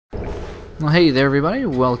Well, hey there everybody,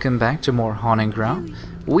 welcome back to more Haunting Ground.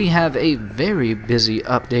 We have a very busy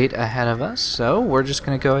update ahead of us, so we're just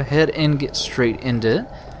going to go ahead and get straight into it.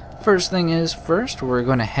 First thing is first, we're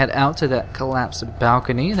going to head out to that collapsed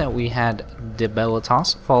balcony that we had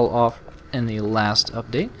Debelitas fall off in the last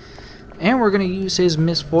update. And we're going to use his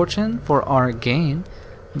misfortune for our gain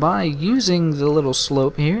by using the little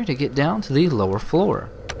slope here to get down to the lower floor.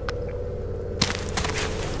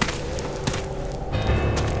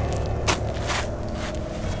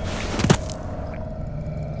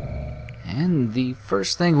 And the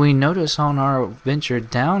first thing we notice on our venture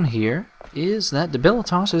down here is that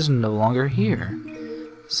Debelitas is no longer here.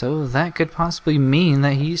 So that could possibly mean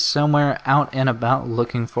that he's somewhere out and about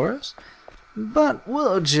looking for us. But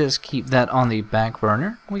we'll just keep that on the back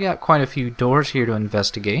burner. We got quite a few doors here to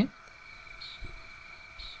investigate.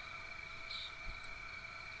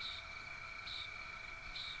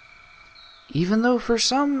 Even though for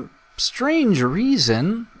some strange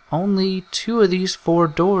reason, only 2 of these 4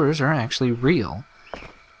 doors are actually real.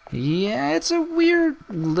 Yeah, it's a weird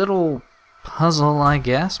little puzzle, I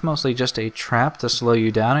guess. Mostly just a trap to slow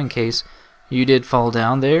you down in case you did fall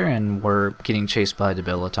down there and were getting chased by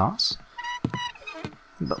Debelitas.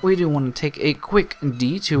 But we do want to take a quick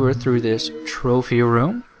detour through this trophy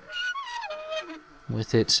room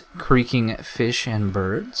with its creaking fish and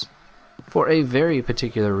birds for a very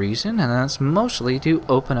particular reason, and that's mostly to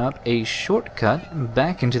open up a shortcut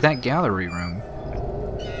back into that gallery room.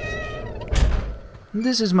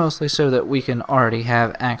 This is mostly so that we can already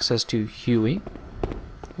have access to Huey.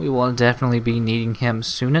 We will definitely be needing him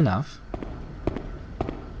soon enough.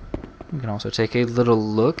 We can also take a little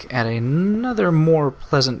look at another more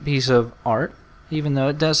pleasant piece of art, even though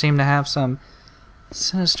it does seem to have some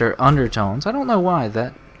sinister undertones. I don't know why.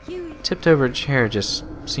 That tipped over chair just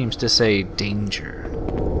seems to say danger.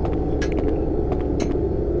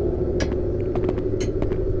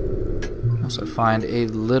 Also find a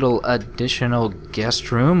little additional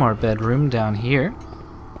guest room or bedroom down here.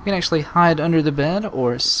 You can actually hide under the bed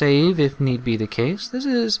or save if need be the case. This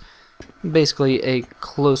is basically a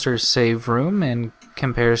closer save room in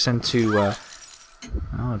comparison to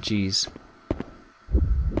oh geez.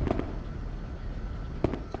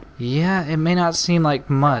 Yeah, it may not seem like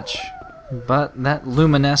much, but that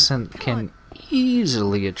luminescent can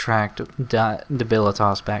easily attract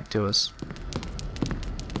Debelitas back to us.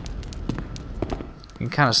 You can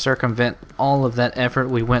kind of circumvent all of that effort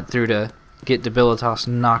we went through to get Debelitas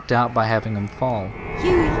knocked out by having him fall.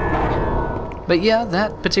 But yeah,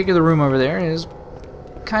 that particular room over there is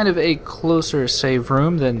kind of a closer save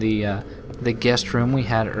room than the guest room we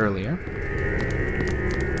had earlier.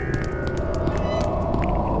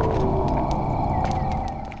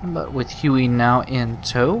 But with Huey now in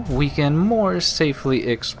tow, we can more safely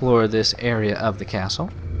explore this area of the castle.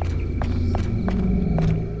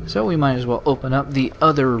 So we might as well open up the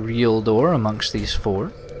other real door amongst these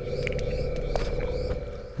 4.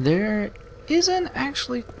 There isn't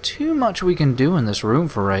actually too much we can do in this room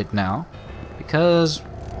for right now, because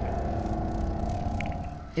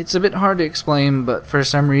it's a bit hard to explain, but for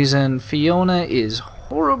some reason Fiona is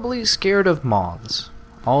horribly scared of moths.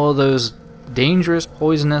 All of those dangerous,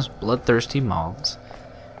 poisonous, bloodthirsty moths.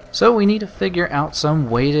 So we need to figure out some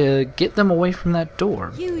way to get them away from that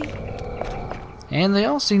door. And they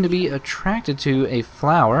all seem to be attracted to a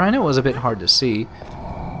flower. I know it was a bit hard to see,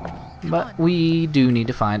 but we do need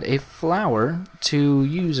to find a flower to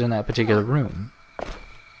use in that particular room.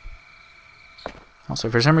 Also,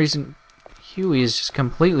 for some reason, Huey is just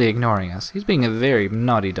completely ignoring us. He's being a very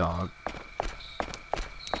naughty dog.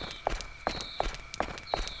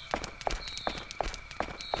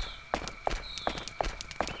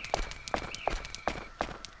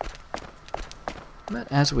 But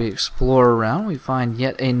as we explore around, we find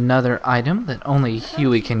yet another item that only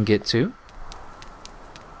Huey can get to.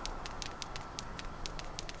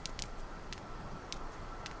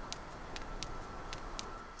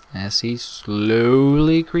 As he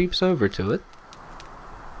slowly creeps over to it.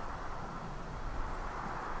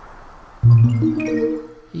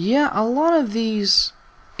 Yeah, a lot of these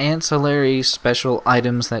ancillary special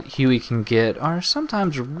items that Huey can get are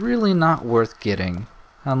sometimes really not worth getting.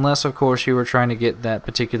 Unless, of course, you were trying to get that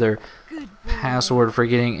particular password for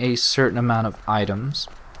getting a certain amount of items.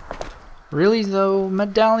 Really, though,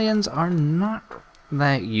 medallions are not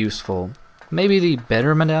that useful. Maybe the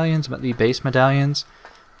better medallions, but the base medallions,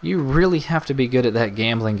 you really have to be good at that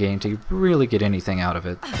gambling game to really get anything out of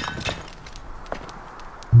it.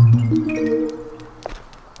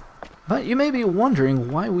 But you may be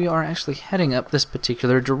wondering why we are actually heading up this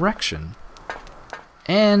particular direction.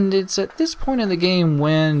 And it's at this point in the game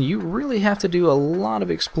when you really have to do a lot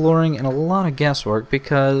of exploring and a lot of guesswork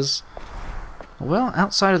because, well,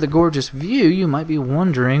 outside of the gorgeous view, you might be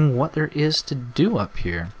wondering what there is to do up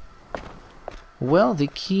here. Well, the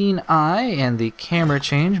keen eye and the camera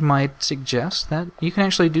change might suggest that you can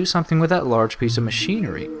actually do something with that large piece of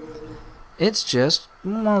machinery. It's just,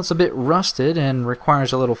 well, it's a bit rusted and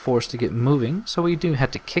requires a little force to get moving, so we do have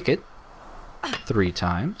to kick it 3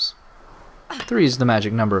 times. 3 is the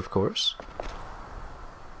magic number, of course.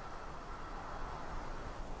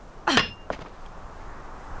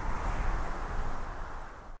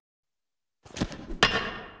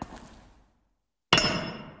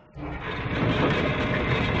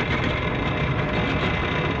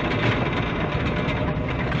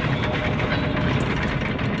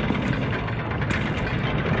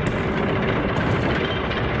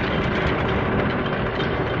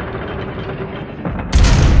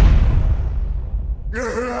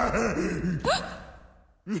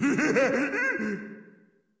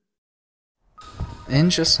 And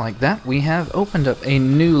just like that, we have opened up a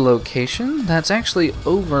new location that's actually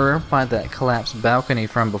over by that collapsed balcony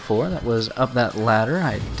from before. That was up that ladder.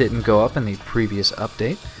 I didn't go up in the previous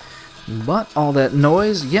update. But all that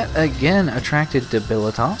noise yet again attracted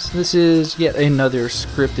Debilitas. This is yet another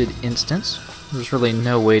scripted instance. There's really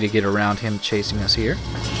no way to get around him chasing us here.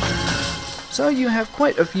 So you have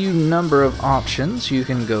quite a few number of options you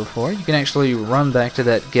can go for. You can actually run back to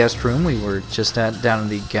that guest room we were just at down in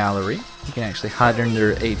the gallery. You can actually hide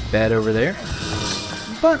under a bed over there.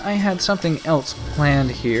 But I had something else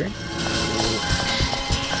planned here.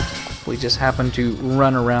 We just happened to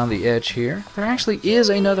run around the edge here. There actually is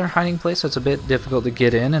another hiding place that's a bit difficult to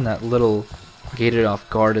get in that little gated off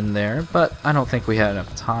garden there, but I don't think we had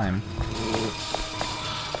enough time.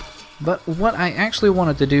 But what I actually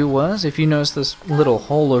wanted to do was, if you notice this little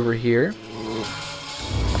hole over here,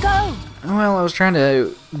 Go! well, I was trying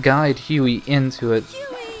to guide Huey into it,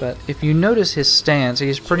 but if you notice his stance,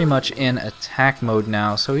 he's pretty much in attack mode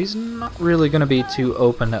now, so he's not really going to be too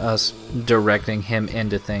open to us directing him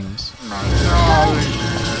into things.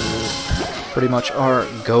 Pretty much our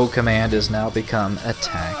go command has now become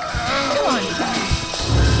attack. Come on!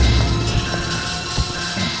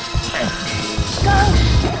 Go!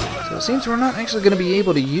 So it seems we're not actually going to be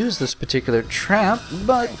able to use this particular trap,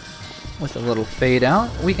 but with a little fade out,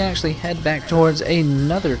 we can actually head back towards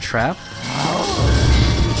another trap.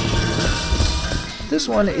 This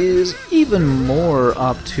one is even more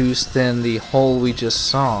obtuse than the hole we just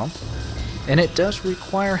saw, and it does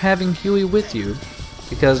require having Huey with you,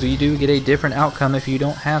 because you do get a different outcome if you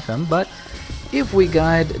don't have him. But if we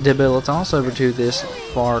guide Debilitas over to this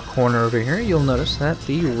far corner over here, you'll notice that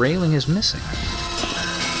the railing is missing.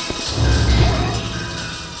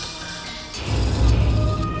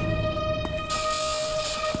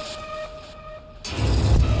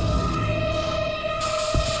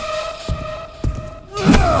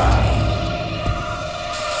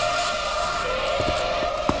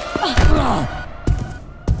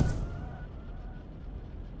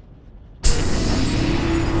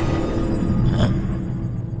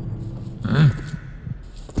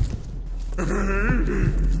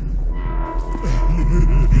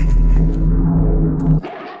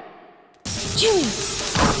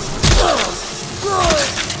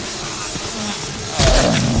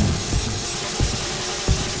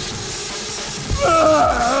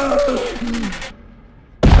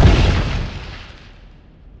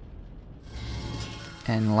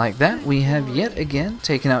 And like that, we have yet again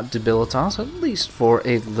taken out Debilitas, at least for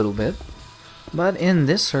a little bit. But in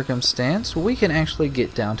this circumstance, we can actually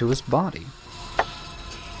get down to his body.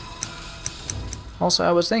 Also,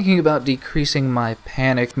 I was thinking about decreasing my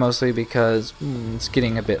panic, mostly because it's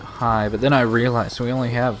getting a bit high, but then I realized we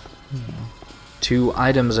only have 2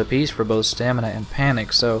 items apiece for both stamina and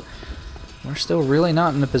panic, so we're still really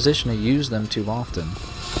not in a position to use them too often.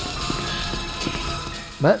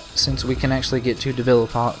 But since we can actually get to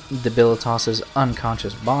Debilitas'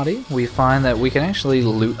 unconscious body, we find that we can actually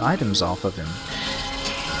loot items off of him.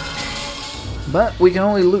 But we can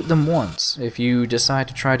only loot them once. If you decide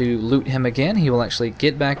to try to loot him again, he will actually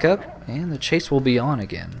get back up, and the chase will be on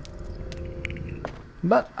again.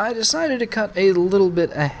 But I decided to cut a little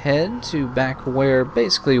bit ahead to back where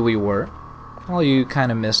basically we were. All you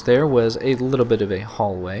kind of missed there was a little bit of a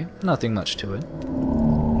hallway, nothing much to it.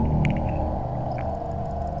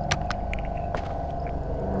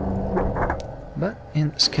 But in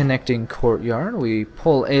this connecting courtyard, we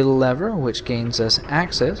pull a lever which gains us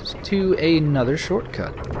access to another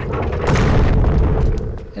shortcut.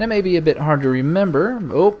 And it may be a bit hard to remember.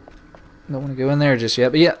 Oh, don't want to go in there just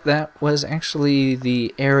yet. But yeah, that was actually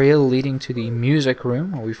the area leading to the music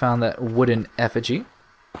room where we found that wooden effigy.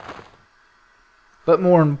 But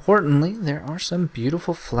more importantly, there are some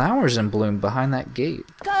beautiful flowers in bloom behind that gate.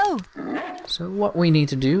 Go! So what we need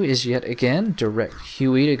to do is yet again direct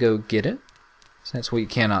Huey to go get it, since we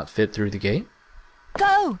cannot fit through the gate.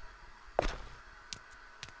 Go!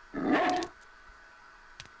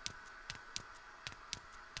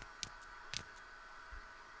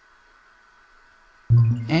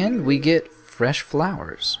 And we get fresh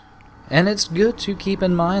flowers. And it's good to keep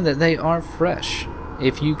in mind that they are fresh.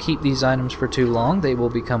 If you keep these items for too long, they will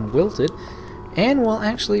become wilted and will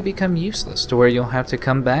actually become useless, to where you'll have to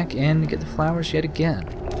come back and get the flowers yet again.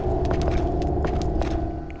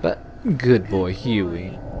 But good boy,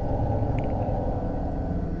 Huey.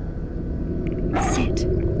 Sit.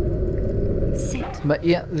 Sit. But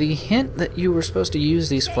yeah, the hint that you were supposed to use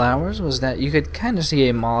these flowers was that you could kind of see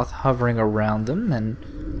a moth hovering around them, and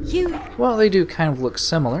You. well, they do kind of look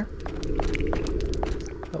similar.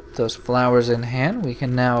 With those flowers in hand, we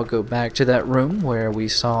can now go back to that room where we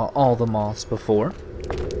saw all the moths before.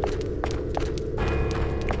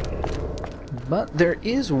 But there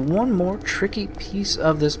is one more tricky piece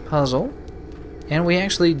of this puzzle, and we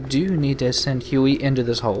actually do need to send Huey into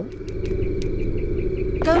this hole.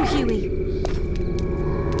 Go, Huey.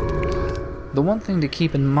 The one thing to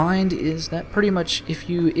keep in mind is that pretty much if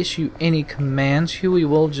you issue any commands, Huey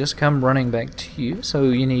will just come running back to you, so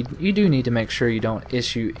you do need to make sure you don't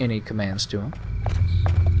issue any commands to him.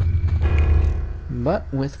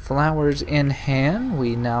 But with flowers in hand,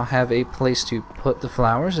 we now have a place to put the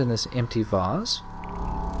flowers in this empty vase.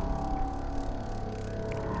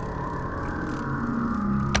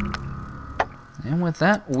 And with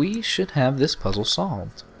that, we should have this puzzle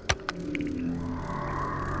solved.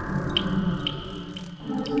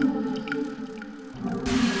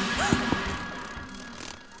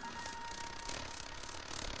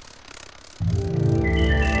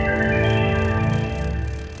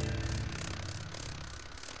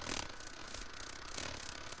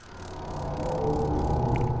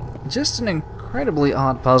 Just an incredibly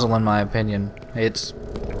odd puzzle in my opinion. It's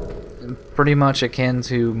pretty much akin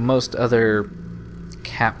to most other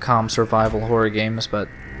Capcom survival horror games, but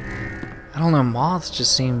I don't know, moths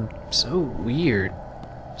just seem so weird.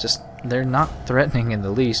 Just, they're not threatening in the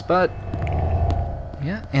least, but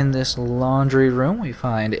yeah, in this laundry room we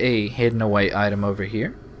find a hidden away item over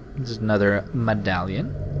here. This is another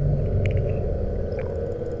medallion.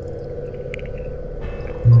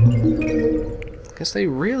 Guess they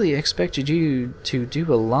really expected you to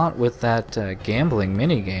do a lot with that gambling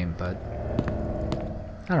minigame, but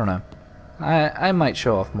I don't know. I might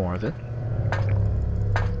show off more of it.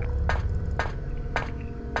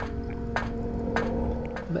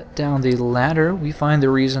 But down the ladder, we find the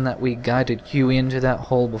reason that we guided Huey into that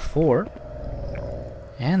hole before,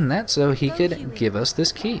 and that's so he could give us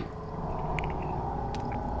this key.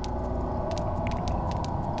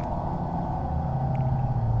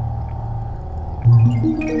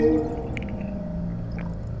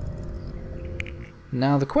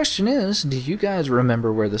 Now the question is, do you guys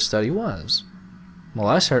remember where the study was? Well,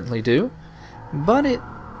 I certainly do, but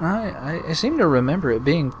I seem to remember it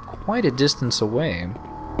being quite a distance away.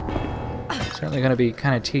 Certainly going to be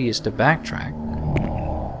kind of tedious to backtrack.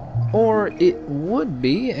 Or it would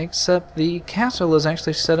be, except the castle is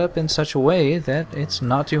actually set up in such a way that it's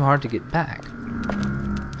not too hard to get back.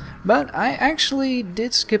 But I actually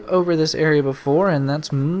did skip over this area before, and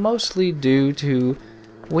that's mostly due to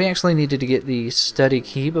we actually needed to get the study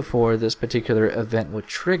key before this particular event would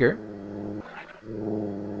trigger.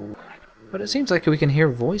 But it seems like we can hear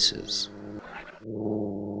voices.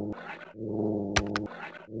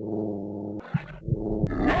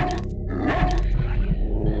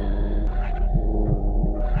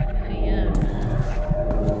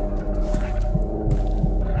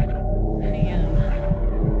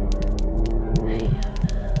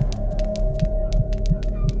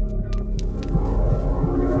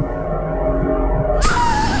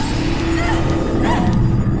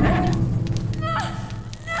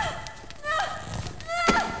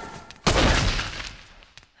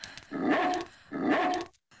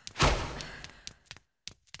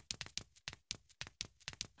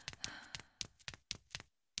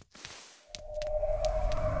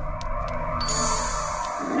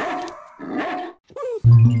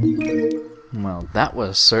 Well, that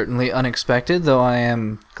was certainly unexpected, though I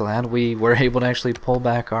am glad we were able to actually pull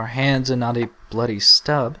back our hands and not a bloody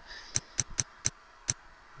stub.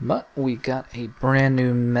 But we got a brand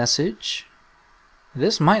new message.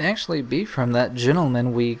 This might actually be from that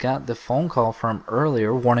gentleman we got the phone call from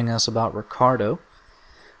earlier warning us about Riccardo.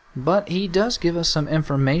 But he does give us some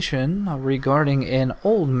information regarding an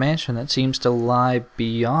old mansion that seems to lie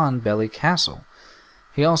beyond Belly Castle.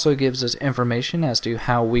 He also gives us information as to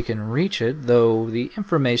how we can reach it, though the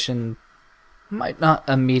information might not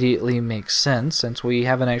immediately make sense since we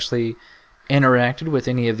haven't actually interacted with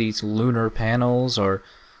any of these lunar panels or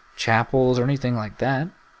chapels or anything like that.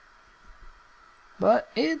 But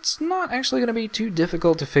it's not actually going to be too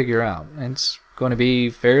difficult to figure out. It's going to be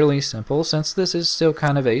fairly simple since this is still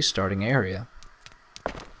kind of a starting area.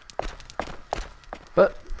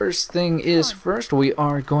 But first thing is first, we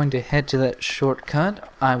are going to head to that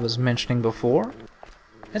shortcut I was mentioning before.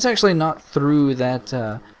 It's actually not through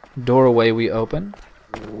that doorway we opened.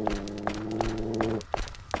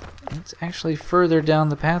 It's actually further down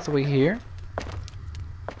the pathway here,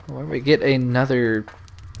 where we get another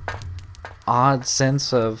odd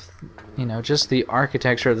sense of, you know, just the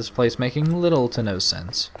architecture of this place making little to no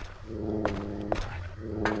sense.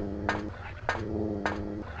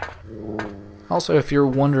 Also, if you're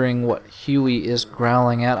wondering what Huey is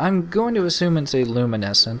growling at, I'm going to assume it's a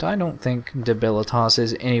luminescent. I don't think Debilitas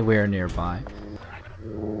is anywhere nearby.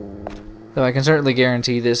 Though I can certainly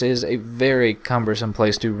guarantee this is a very cumbersome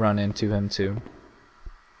place to run into him too.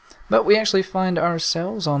 But we actually find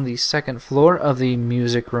ourselves on the second floor of the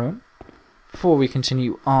music room. Before we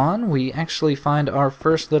continue on, we actually find our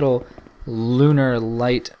first little lunar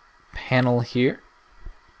light panel here.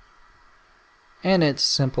 And it's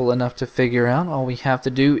simple enough to figure out. All we have to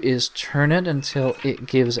do is turn it until it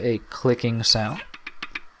gives a clicking sound.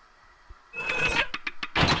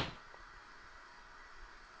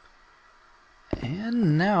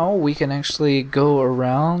 And now we can actually go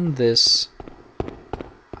around this.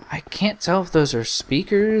 I can't tell if those are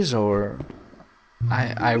speakers or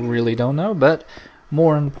I really don't know, but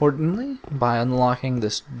more importantly, by unlocking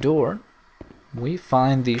this door, we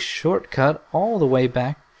find the shortcut all the way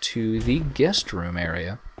back to the guest room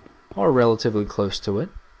area, or relatively close to it.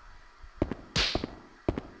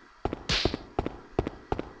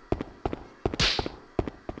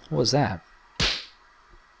 What was that?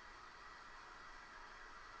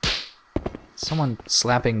 Someone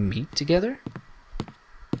slapping meat together?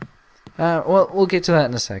 Well, we'll get to that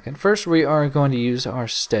in a second. First, we are going to use our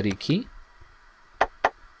steady key.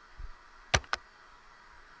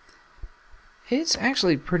 It's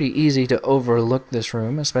actually pretty easy to overlook this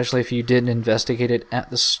room, especially if you didn't investigate it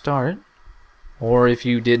at the start, or if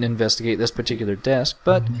you didn't investigate this particular desk,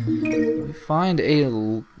 but we find a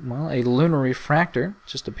lunar refractor.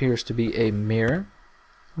 Just appears to be a mirror.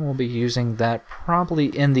 We'll be using that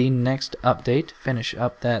probably in the next update to finish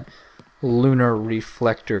up that lunar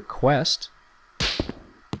reflector quest.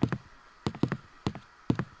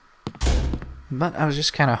 But I was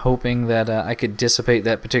just kind of hoping that I could dissipate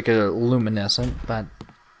that particular luminescent, but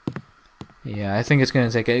yeah, I think it's going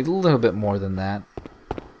to take a little bit more than that.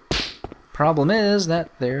 Problem is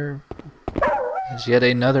that there is yet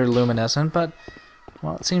another luminescent, but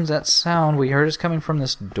well, it seems that sound we heard is coming from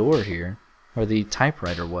this door here, where the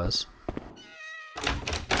typewriter was.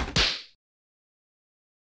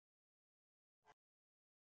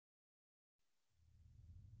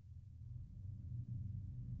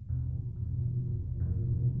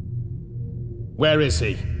 Where is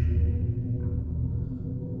he?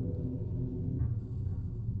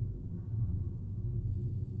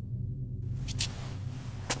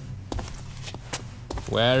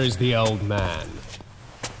 Where is the old man?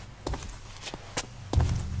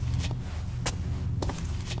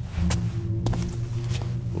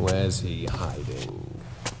 Where's he hiding?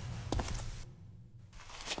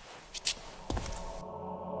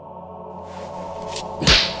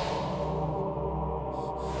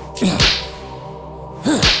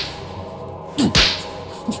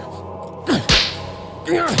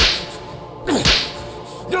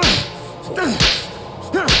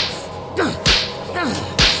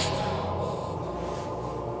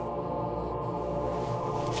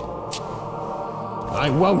 I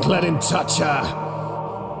won't let him touch her.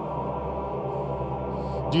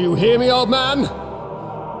 Do you hear me, old man?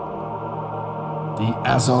 The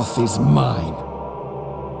Azoth is mine.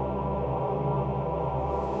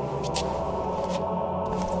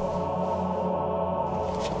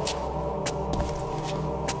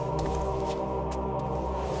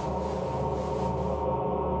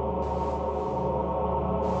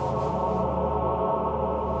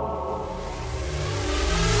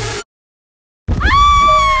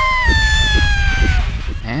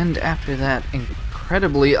 And after that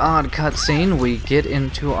incredibly odd cutscene, we get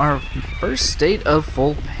into our first state of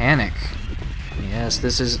full panic. Yes,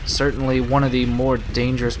 this is certainly one of the more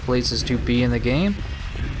dangerous places to be in the game.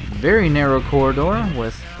 Very narrow corridor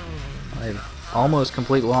with a almost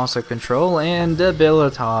complete loss of control, and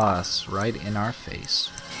debilitas right in our face.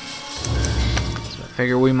 So I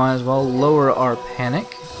figure we might as well lower our panic.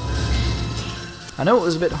 I know it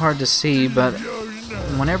was a bit hard to see, but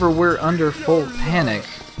whenever we're under full panic,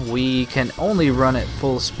 we can only run at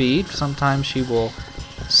full speed. Sometimes she will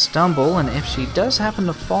stumble, and if she does happen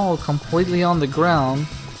to fall completely on the ground,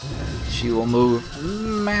 she will move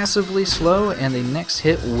massively slow, and the next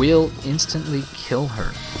hit will instantly kill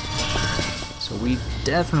her. So we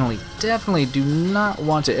definitely do not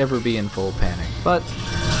want to ever be in full panic. But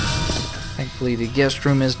thankfully the guest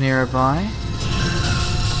room is nearby.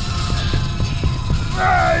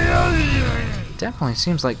 Definitely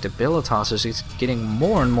seems like Debilitas is getting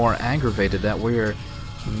more and more aggravated that we're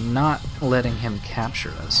not letting him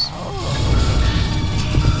capture us.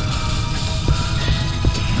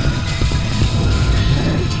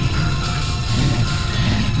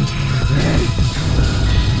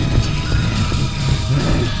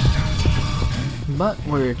 But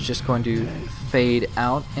we're just going to fade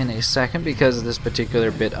out in a second because this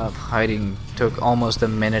particular bit of hiding took almost a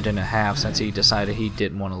minute and a half since he decided he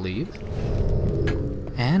didn't want to leave.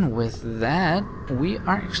 And with that, we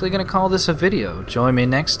are actually going to call this a video. Join me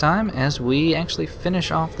next time as we actually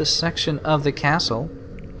finish off this section of the castle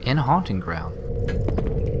in Haunting Ground.